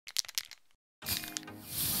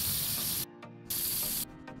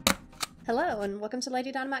Hello and welcome to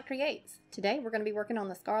Lady Dynamite Creates. Today we're going to be working on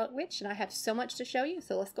the Scarlet Witch and I have so much to show you,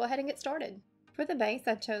 so let's go ahead and get started. For the base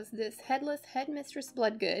I chose this headless Headmistress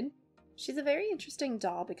Bloodgood. She's a very interesting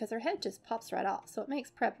doll because her head just pops right off, so it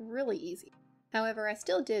makes prep really easy. However, I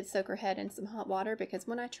still did soak her head in some hot water because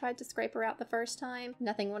when I tried to scrape her out the first time,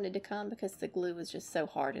 nothing wanted to come because the glue was just so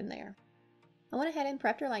hard in there. I went ahead and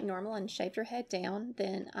prepped her like normal and shaved her head down.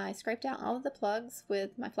 Then I scraped out all of the plugs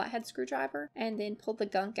with my flathead screwdriver and then pulled the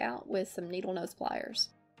gunk out with some needle nose pliers.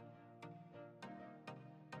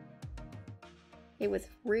 It was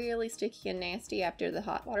really sticky and nasty after the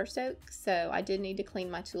hot water soak, so I did need to clean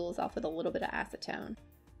my tools off with a little bit of acetone.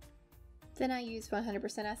 Then I used 100%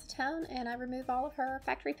 acetone and I removed all of her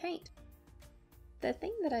factory paint. The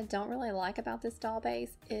thing that I don't really like about this doll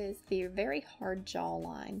base is the very hard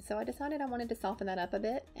jawline, so I decided I wanted to soften that up a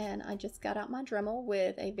bit, and I just got out my Dremel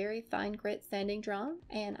with a very fine grit sanding drum,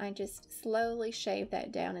 and I just slowly shave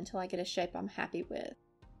that down until I get a shape I'm happy with.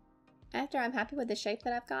 After I'm happy with the shape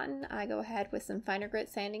that I've gotten, I go ahead with some finer grit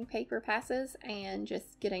sanding paper passes and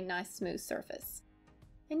just get a nice smooth surface.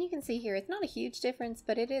 And you can see here it's not a huge difference,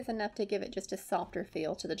 but it is enough to give it just a softer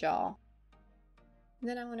feel to the jaw.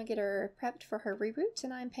 Then I want to get her prepped for her reroot,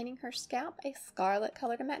 and I'm painting her scalp a scarlet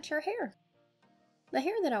color to match her hair. The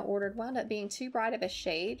hair that I ordered wound up being too bright of a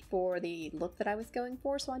shade for the look that I was going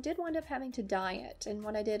for, so I did wind up having to dye it. And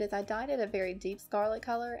what I did is I dyed it a very deep scarlet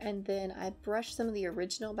color, and then I brushed some of the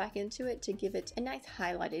original back into it to give it a nice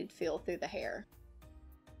highlighted feel through the hair.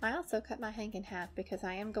 I also cut my hank in half because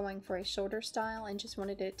I am going for a shoulder style and just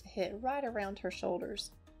wanted it to hit right around her shoulders.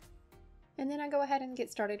 And then I go ahead and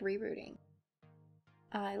get started rerooting.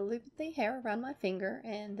 I loop the hair around my finger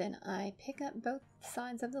and then I pick up both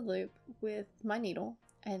sides of the loop with my needle,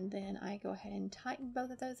 and then I go ahead and tighten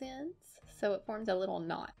both of those ends so it forms a little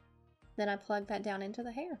knot. Then I plug that down into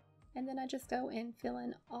the hair, and then I just go and fill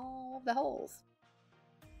in all of the holes.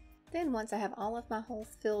 Then once I have all of my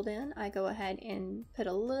holes filled in, I go ahead and put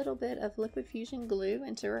a little bit of liquid fusion glue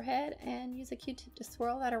into her head and use a Q-tip to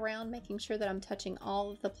swirl that around, making sure that I'm touching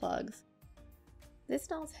all of the plugs. This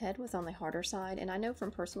doll's head was on the harder side, and I know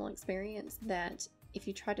from personal experience that if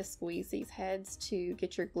you try to squeeze these heads to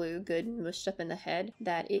get your glue good and mushed up in the head,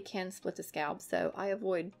 that it can split the scalp, so I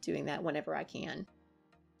avoid doing that whenever I can.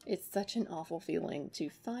 It's such an awful feeling to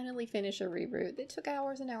finally finish a reroot that took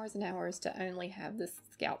hours and hours and hours to only have this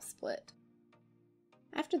scalp split.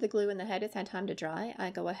 After the glue in the head has had time to dry,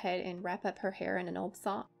 I go ahead and wrap up her hair in an old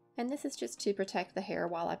sock, and this is just to protect the hair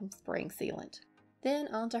while I'm spraying sealant. Then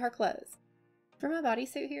onto her clothes. For my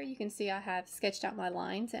bodysuit here, you can see I have sketched out my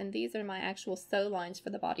lines, and these are my actual sew lines for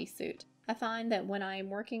the bodysuit. I find that when I'm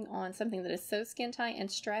working on something that is so skin tight and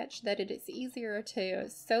stretched that it is easier to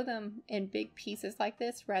sew them in big pieces like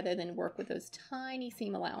this rather than work with those tiny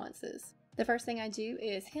seam allowances. The first thing I do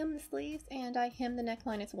is hem the sleeves, and I hem the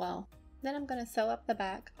neckline as well. Then I'm going to sew up the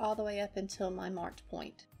back all the way up until my marked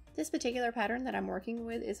point. This particular pattern that I'm working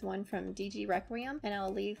with is one from DG Requiem, and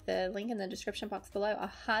I'll leave the link in the description box below. I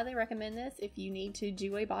highly recommend this if you need to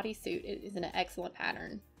do a bodysuit. It is an excellent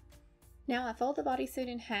pattern. Now I fold the bodysuit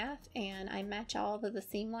in half and I match all of the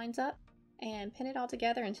seam lines up and pin it all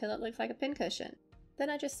together until it looks like a pincushion. Then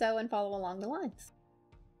I just sew and follow along the lines.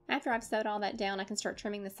 After I've sewed all that down, I can start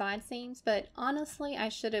trimming the side seams, but honestly I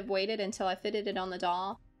should have waited until I fitted it on the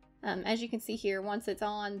doll. As you can see here, once it's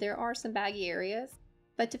on, there are some baggy areas.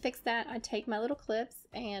 But to fix that, I take my little clips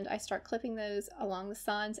and I start clipping those along the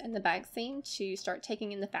sides and the back seam to start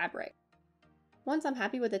taking in the fabric. Once I'm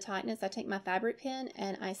happy with the tightness, I take my fabric pen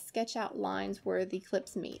and I sketch out lines where the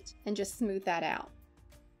clips meet and just smooth that out.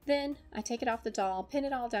 Then I take it off the doll, pin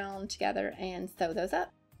it all down together, and sew those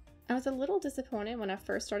up. I was a little disappointed when I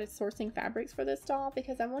first started sourcing fabrics for this doll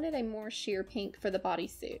because I wanted a more sheer pink for the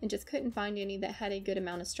bodysuit and just couldn't find any that had a good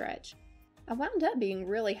amount of stretch. I wound up being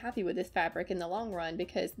really happy with this fabric in the long run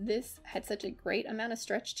because this had such a great amount of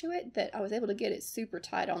stretch to it that I was able to get it super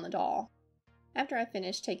tight on the doll. After I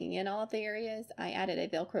finished taking in all of the areas, I added a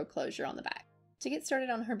Velcro closure on the back. To get started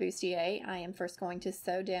on her bustier, I am first going to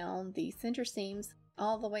sew down the center seams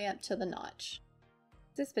all the way up to the notch.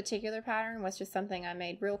 This particular pattern was just something I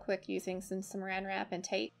made real quick using some saran wrap and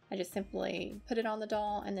tape. I just simply put it on the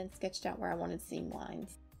doll and then sketched out where I wanted seam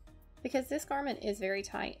lines. Because this garment is very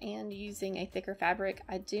tight and using a thicker fabric,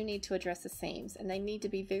 I do need to address the seams, and they need to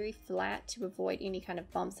be very flat to avoid any kind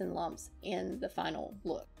of bumps and lumps in the final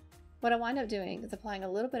look. What I wind up doing is applying a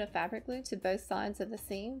little bit of fabric glue to both sides of the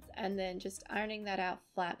seams and then just ironing that out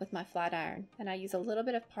flat with my flat iron, and I use a little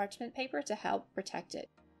bit of parchment paper to help protect it.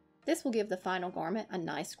 This will give the final garment a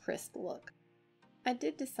nice crisp look. I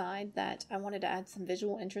did decide that I wanted to add some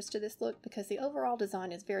visual interest to this look because the overall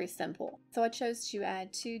design is very simple. So I chose to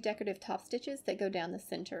add 2 decorative top stitches that go down the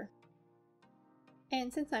center.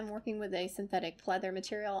 And since I'm working with a synthetic pleather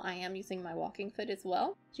material, I am using my walking foot as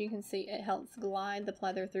well. As you can see, it helps glide the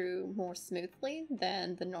pleather through more smoothly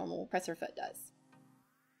than the normal presser foot does.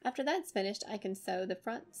 After that's finished, I can sew the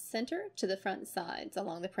front center to the front sides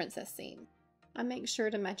along the princess seam. I make sure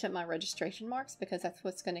to match up my registration marks because that's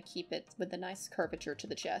what's going to keep it with a nice curvature to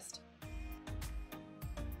the chest.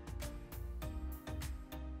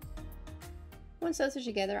 Once those are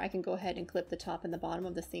together, I can go ahead and clip the top and the bottom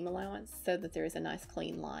of the seam allowance so that there is a nice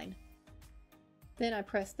clean line. Then I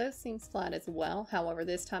press those seams flat as well, however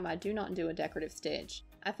this time I do not do a decorative stitch.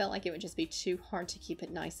 I felt like it would just be too hard to keep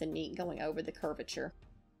it nice and neat going over the curvature.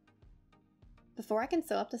 Before I can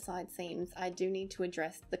sew up the side seams, I do need to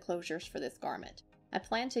address the closures for this garment. I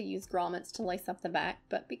plan to use grommets to lace up the back,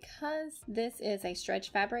 but because this is a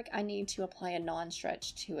stretch fabric, I need to apply a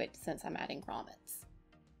non-stretch to it since I'm adding grommets.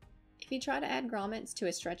 If you try to add grommets to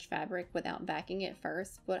a stretch fabric without backing it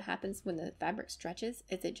first, what happens when the fabric stretches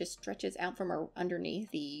is it just stretches out from underneath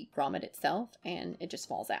the grommet itself and it just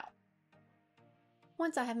falls out.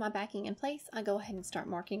 Once I have my backing in place, I go ahead and start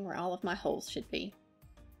marking where all of my holes should be.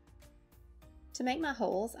 To make my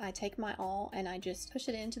holes, I take my awl and I just push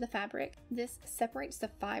it into the fabric. This separates the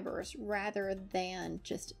fibers rather than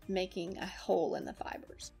just making a hole in the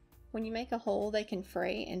fibers. When you make a hole, they can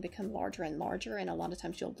fray and become larger and larger, and a lot of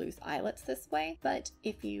times you'll lose eyelets this way. But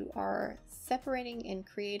if you are separating and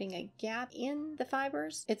creating a gap in the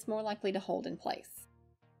fibers, it's more likely to hold in place.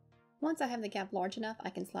 Once I have the gap large enough, I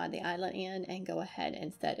can slide the eyelet in and go ahead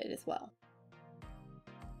and set it as well.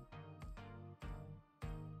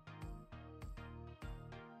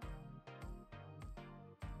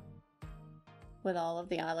 With all of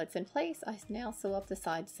the eyelets in place, I now sew up the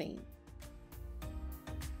side seam.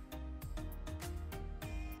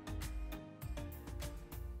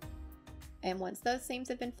 And once those seams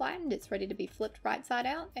have been flattened, it's ready to be flipped right side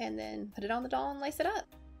out, and then put it on the doll and lace it up.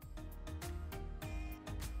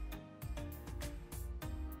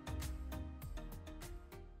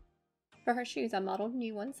 For her shoes, I modeled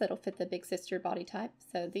new ones that'll fit the big sister body type,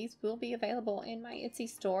 so these will be available in my Etsy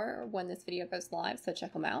store when this video goes live, so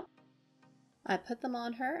check them out. I put them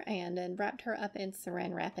on her and then wrapped her up in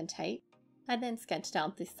saran wrap and tape. I then sketched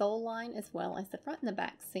out the sole line as well as the front and the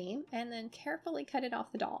back seam and then carefully cut it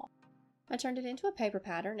off the doll. I turned it into a paper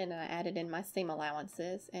pattern and I added in my seam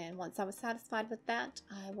allowances, and once I was satisfied with that,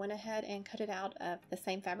 I went ahead and cut it out of the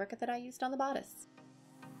same fabric that I used on the bodice.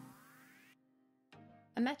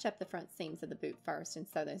 I match up the front seams of the boot first and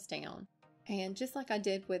sew those down. And just like I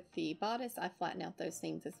did with the bodice, I flatten out those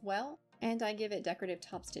seams as well. And I give it decorative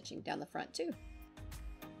top stitching down the front too.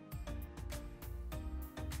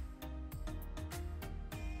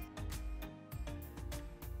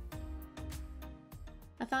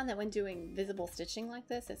 I find that when doing visible stitching like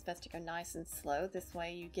this, it's best to go nice and slow. This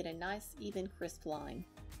way you get a nice, even, crisp line.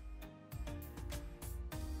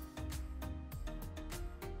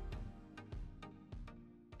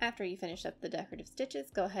 After you finish up the decorative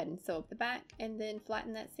stitches, go ahead and sew up the back and then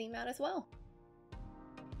flatten that seam out as well.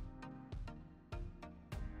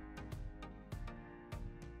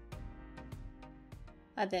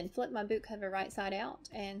 I then flip my boot cover right side out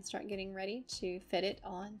and start getting ready to fit it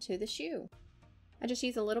onto the shoe. I just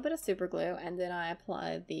use a little bit of super glue and then I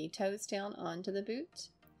apply the toes down onto the boot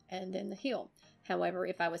and then the heel. However,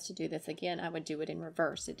 if I was to do this again, I would do it in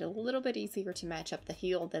reverse. It's a little bit easier to match up the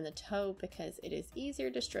heel than the toe because it is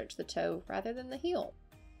easier to stretch the toe rather than the heel.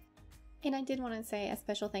 And I did want to say a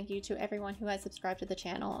special thank you to everyone who has subscribed to the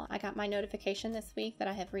channel. I got my notification this week that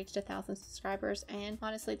I have reached 1,000 subscribers, and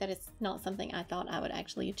honestly that is not something I thought I would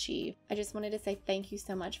actually achieve. I just wanted to say thank you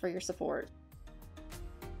so much for your support.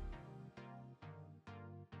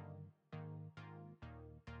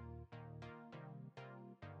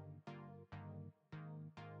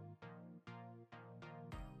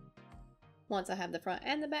 Once I have the front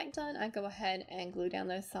and the back done, I go ahead and glue down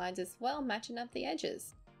those sides as well, matching up the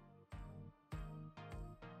edges.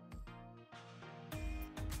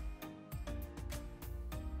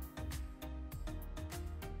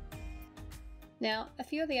 Now, a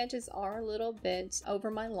few of the edges are a little bit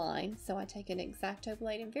over my line, so I take an X-Acto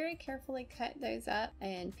blade and very carefully cut those up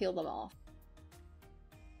and peel them off.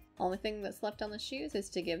 Only thing that's left on the shoes is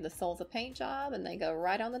to give the soles a paint job, and they go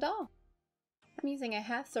right on the doll. I'm using a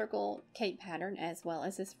half circle cape pattern as well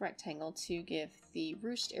as this rectangle to give the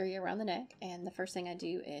ruched area around the neck, and the first thing I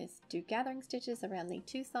do is do gathering stitches around the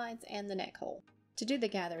two sides and the neck hole. To do the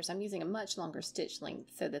gathers, I'm using a much longer stitch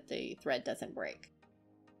length so that the thread doesn't break.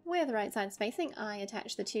 With the right side spacing, I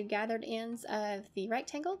attach the two gathered ends of the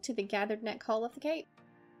rectangle to the gathered neck hole of the cape.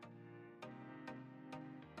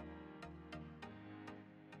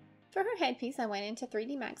 For her headpiece, I went into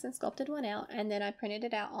 3D Max and sculpted one out, and then I printed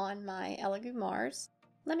it out on my Elegoo Mars.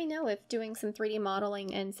 Let me know if doing some 3D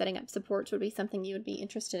modeling and setting up supports would be something you would be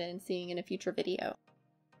interested in seeing in a future video.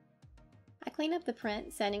 I clean up the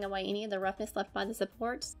print, sanding away any of the roughness left by the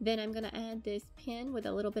supports. Then I'm going to add this pen with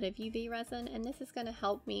a little bit of UV resin, and this is going to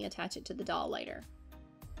help me attach it to the doll later.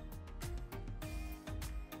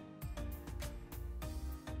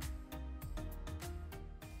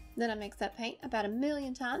 Then I mix up paint about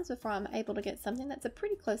 1,000,000 times before I'm able to get something that's a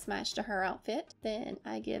pretty close match to her outfit. Then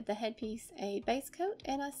I give the headpiece a base coat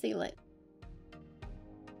and I seal it.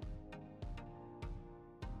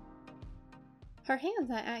 Her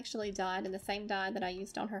hands I actually dyed in the same dye that I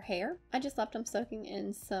used on her hair. I just left them soaking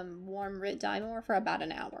in some warm Rit Dye for about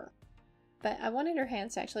an hour. But I wanted her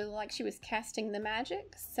hands to actually look like she was casting the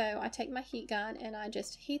magic, so I take my heat gun and I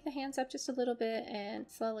just heat the hands up just a little bit and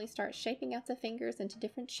slowly start shaping out the fingers into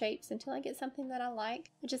different shapes until I get something that I like.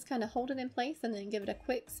 I just kind of hold it in place and then give it a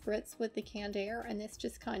quick spritz with the canned air, and this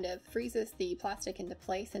just kind of freezes the plastic into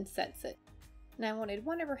place and sets it. And I wanted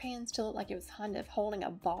one of her hands to look like it was kind of holding a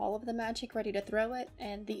ball of the magic ready to throw it,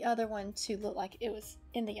 and the other one to look like it was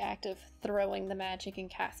in the act of throwing the magic and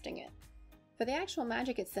casting it. For the actual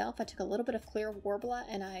magic itself, I took a little bit of clear Worbla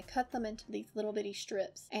and I cut them into these little bitty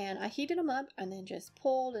strips. And I heated them up and then just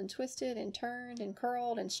pulled and twisted and turned and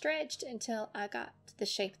curled and stretched until I got the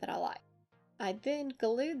shape that I like. I then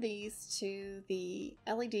glued these to the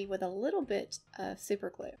LED with a little bit of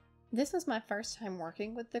super glue. This was my first time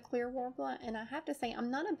working with the clear Worbla, and I have to say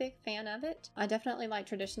I'm not a big fan of it. I definitely like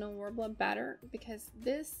traditional Worbla better because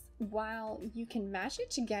this, while you can mash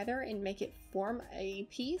it together and make it form a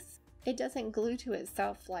piece, it doesn't glue to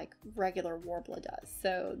itself like regular Worbla does.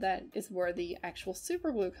 So that is where the actual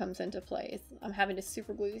super glue comes into play. I'm having to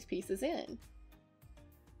super glue these pieces in.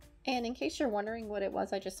 And in case you're wondering what it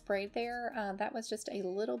was I just sprayed there, that was just a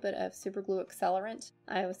little bit of super glue accelerant.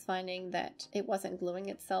 I was finding that it wasn't gluing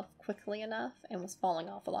itself quickly enough and was falling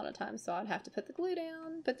off a lot of times, so I'd have to put the glue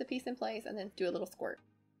down, put the piece in place, and then do a little squirt.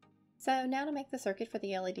 So now to make the circuit for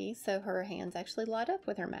the LED so her hands actually light up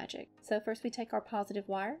with her magic. So first we take our positive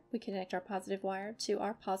wire, we connect our positive wire to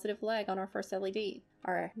our positive leg on our first LED,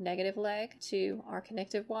 our negative leg to our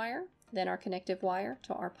connective wire, then our connective wire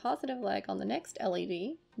to our positive leg on the next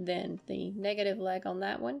LED, then the negative leg on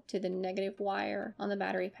that one to the negative wire on the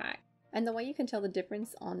battery pack. And the way you can tell the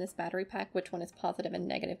difference on this battery pack, which one is positive and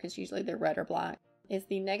negative, because usually they're red or black, is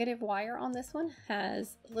the negative wire on this one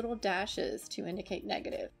has little dashes to indicate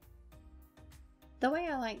negative. The way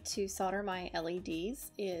I like to solder my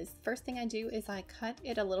LEDs is, first thing I do is I cut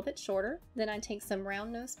it a little bit shorter, then I take some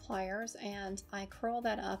round nose pliers and I curl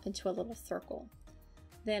that up into a little circle.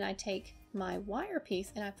 Then I take my wire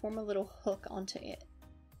piece and I form a little hook onto it.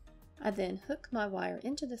 I then hook my wire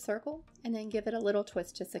into the circle and then give it a little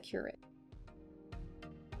twist to secure it.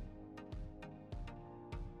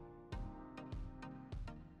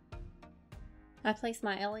 I place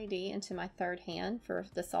my LED into my third hand for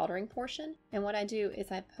the soldering portion, and what I do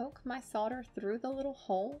is I poke my solder through the little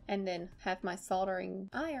hole and then have my soldering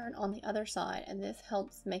iron on the other side, and this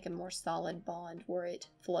helps make a more solid bond where it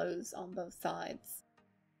flows on both sides.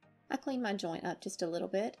 I clean my joint up just a little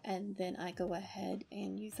bit, and then I go ahead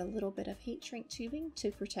and use a little bit of heat shrink tubing to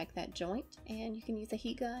protect that joint, and you can use a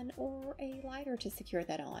heat gun or a lighter to secure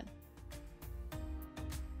that on.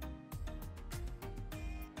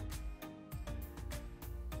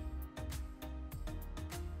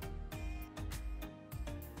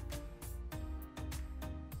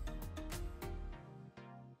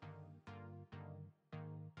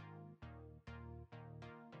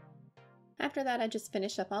 After that, I just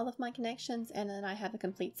finish up all of my connections and then I have a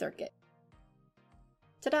complete circuit.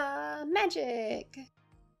 Ta-da! Magic!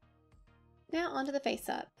 Now onto the face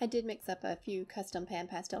up. I did mix up a few custom pan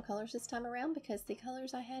pastel colors this time around because the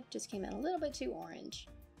colors I had just came out a little bit too orange.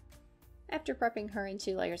 After prepping her in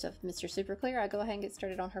 2 layers of Mr. Super Clear, I go ahead and get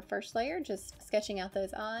started on her first layer, just sketching out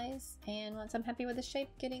those eyes, and once I'm happy with the shape,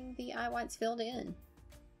 getting the eye whites filled in.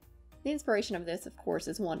 The inspiration of this, of course,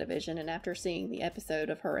 is WandaVision, and after seeing the episode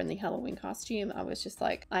of her in the Halloween costume, I was just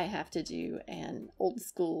like, I have to do an old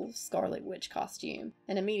school Scarlet Witch costume,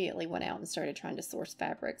 and immediately went out and started trying to source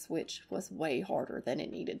fabrics, which was way harder than it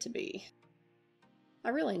needed to be. I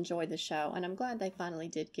really enjoyed the show, and I'm glad they finally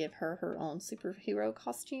did give her her own superhero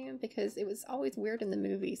costume, because it was always weird in the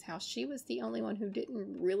movies how she was the only one who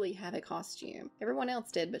didn't really have a costume. Everyone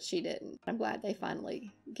else did, but she didn't. I'm glad they finally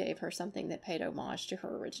gave her something that paid homage to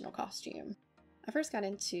her original costume. I first got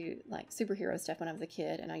into like superhero stuff when I was a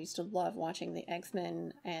kid, and I used to love watching the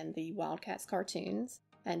X-Men and the Wildcats cartoons,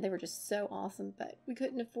 and they were just so awesome, but we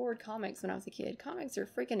couldn't afford comics when I was a kid. Comics are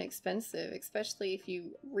freaking expensive, especially if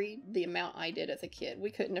you read the amount I did as a kid.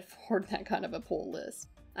 We couldn't afford that kind of a pull list.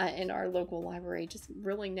 And our local library just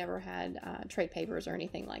really never had trade papers or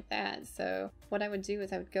anything like that. So what I would do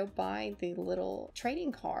is I would go buy the little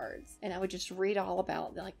trading cards, and I would just read all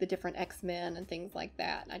about like the different X-Men and things like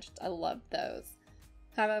that. And I loved those.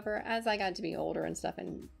 However, as I got to be older and stuff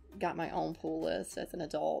and got my own pull list as an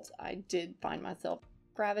adult, I did find myself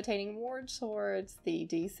gravitating more towards the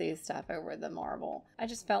DC stuff over the Marvel. I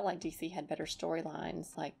just felt like DC had better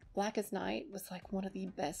storylines. Like Blackest Night was like one of the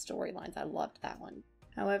best storylines. I loved that one.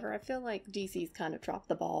 However, I feel like DC's kind of dropped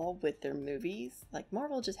the ball with their movies. Like,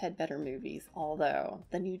 Marvel just had better movies, although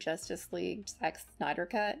the new Justice League Zack Snyder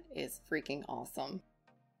cut is freaking awesome.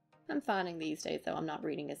 I'm finding these days, though, I'm not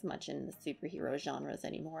reading as much in the superhero genres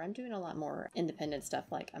anymore. I'm doing a lot more independent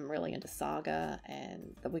stuff, like I'm really into Saga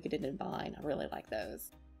and The Wicked and Divine. I really like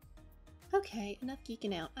those. Okay, enough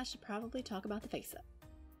geeking out. I should probably talk about the face-up.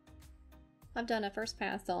 I've done a first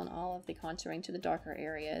pass on all of the contouring to the darker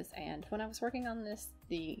areas, and when I was working on this,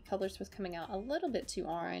 the colors was coming out a little bit too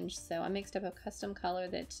orange, so I mixed up a custom color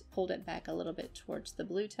that pulled it back a little bit towards the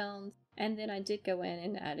blue tones, and then I did go in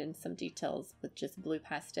and add in some details with just blue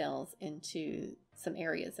pastels into some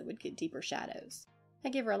areas that would get deeper shadows. I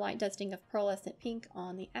give her a light dusting of pearlescent pink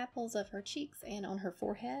on the apples of her cheeks and on her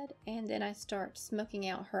forehead, and then I start smoking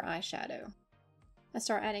out her eyeshadow. I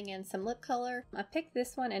start adding in some lip color. I picked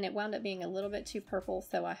this one and it wound up being a little bit too purple,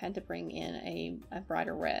 so I had to bring in a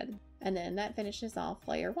brighter red. And then that finishes off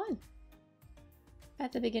layer 1.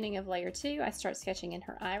 At the beginning of layer 2, I start sketching in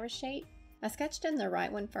her iris shape. I sketched in the right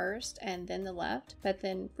one first and then the left, but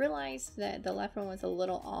then realized that the left one was a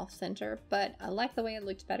little off center, but I liked the way it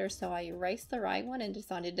looked better, so I erased the right one and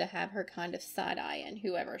decided to have her kind of side-eyeing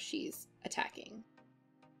whoever she's attacking.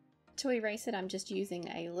 To erase it, I'm just using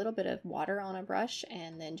a little bit of water on a brush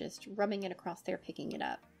and then just rubbing it across there, picking it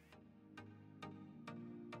up.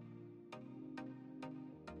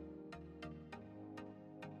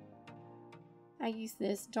 I use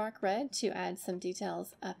this dark red to add some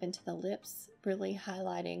details up into the lips, really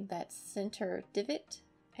highlighting that center divot.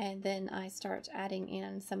 And then I start adding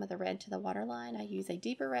in some of the red to the waterline. I use a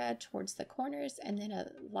deeper red towards the corners and then a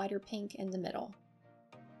lighter pink in the middle.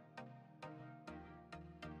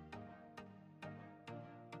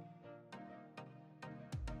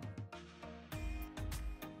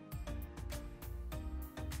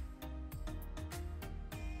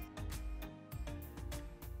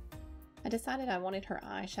 I decided I wanted her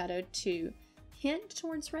eyeshadow to hint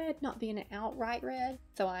towards red, not being an outright red,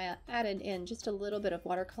 so I added in just a little bit of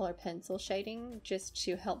watercolor pencil shading just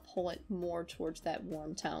to help pull it more towards that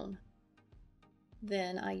warm tone.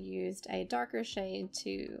 Then I used a darker shade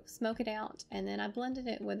to smoke it out, and then I blended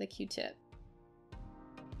it with a Q-tip.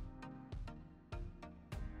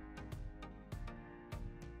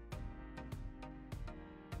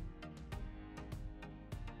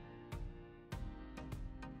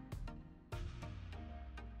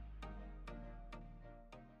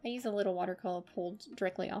 I use a little watercolor pulled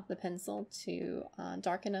directly off the pencil to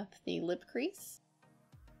darken up the lip crease.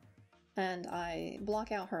 And I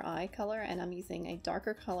block out her eye color, and I'm using a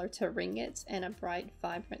darker color to ring it and a bright,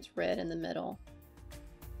 vibrant red in the middle.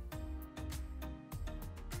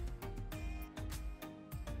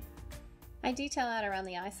 I detail out around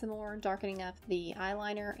the eye some more, darkening up the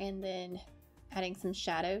eyeliner and then adding some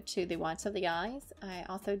shadow to the whites of the eyes. I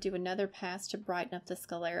also do another pass to brighten up the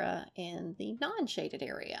sclera in the non-shaded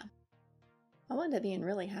area. I wound up being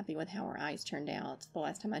really happy with how her eyes turned out. The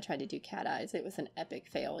last time I tried to do cat eyes, it was an epic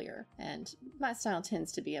failure, and my style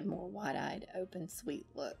tends to be a more wide-eyed, open, sweet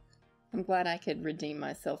look. I'm glad I could redeem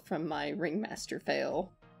myself from my ringmaster fail.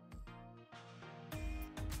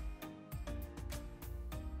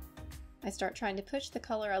 I start trying to push the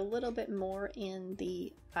color a little bit more in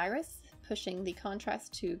the iris, pushing the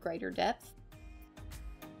contrast to greater depth.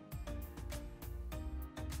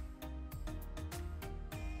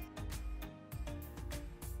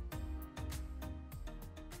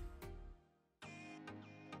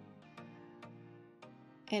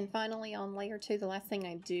 And finally, on layer 2, the last thing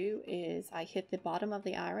I do is I hit the bottom of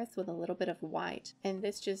the iris with a little bit of white, and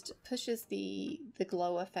this just pushes the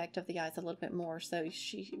glow effect of the eyes a little bit more, so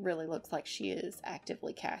she really looks like she is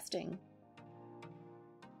actively casting.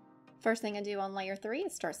 First thing I do on layer 3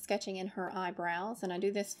 is start sketching in her eyebrows, and I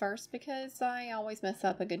do this first because I always mess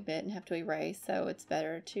up a good bit and have to erase, so it's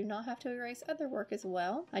better to not have to erase other work as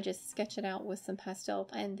well. I just sketch it out with some pastel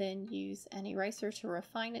and then use an eraser to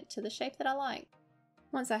refine it to the shape that I like.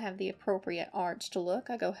 Once I have the appropriate arched look,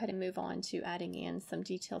 I go ahead and move on to adding in some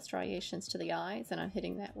detail striations to the eyes, and I'm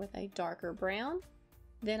hitting that with a darker brown.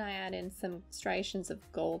 Then I add in some striations of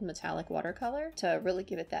gold metallic watercolor to really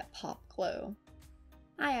give it that pop glow.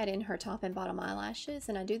 I add in her top and bottom eyelashes,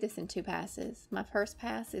 and I do this in 2 passes. My first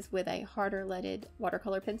pass is with a harder leaded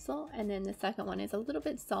watercolor pencil, and then the second one is a little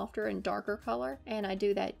bit softer and darker color, and I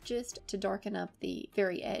do that just to darken up the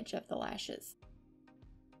very edge of the lashes.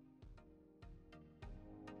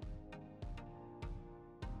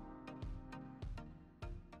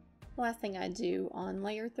 The last thing I do on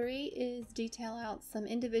layer 3 is detail out some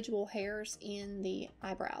individual hairs in the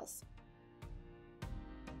eyebrows.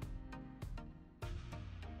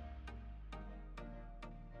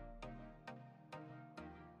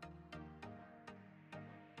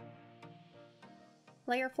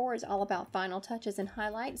 Layer 4 is all about final touches and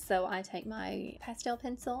highlights, so I take my pastel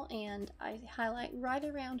pencil and I highlight right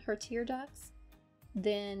around her tear ducts,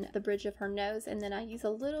 then the bridge of her nose, and then I use a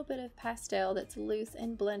little bit of pastel that's loose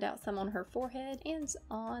and blend out some on her forehead and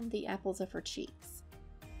on the apples of her cheeks.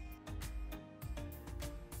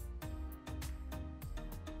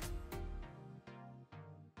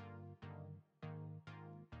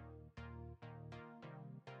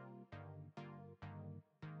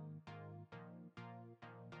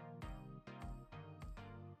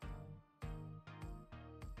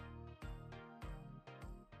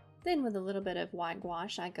 Then with a little bit of white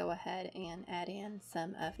gouache, I go ahead and add in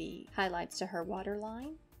some of the highlights to her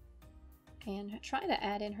waterline and try to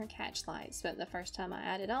add in her catch lights. But the first time I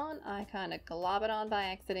add it on, I kind of glob it on by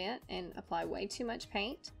accident and apply way too much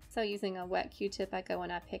paint. So using a wet Q-tip, I go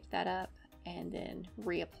and I pick that up and then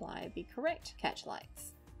reapply the correct catch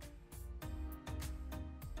lights.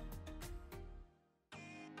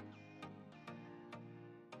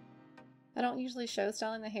 I don't usually show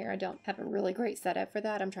styling the hair. I don't have a really great setup for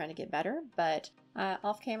that. I'm trying to get better, but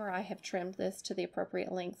off camera I have trimmed this to the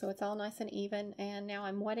appropriate length so it's all nice and even, and now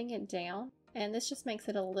I'm wetting it down, and this just makes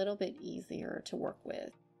it a little bit easier to work with.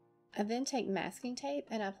 I then take masking tape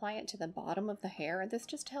and apply it to the bottom of the hair. This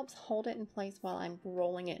just helps hold it in place while I'm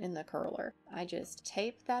rolling it in the curler. I just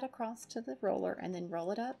tape that across to the roller and then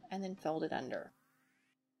roll it up and then fold it under.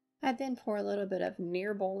 I then pour a little bit of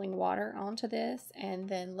near boiling water onto this and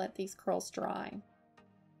then let these curls dry.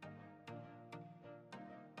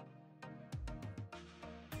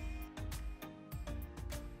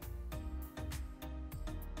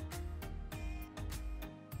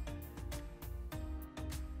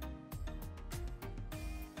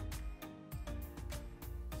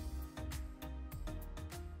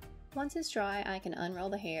 Once it's dry, I can unroll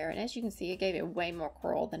the hair, and as you can see, it gave it way more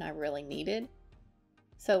curl than I really needed.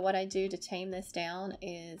 So what I do to tame this down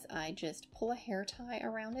is I just pull a hair tie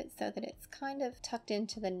around it so that it's kind of tucked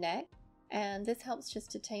into the neck, and this helps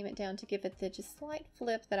just to tame it down to give it the just slight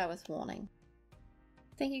flip that I was wanting.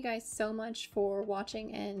 Thank you guys so much for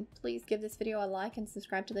watching, and please give this video a like and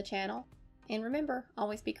subscribe to the channel. And remember,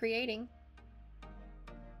 always be creating.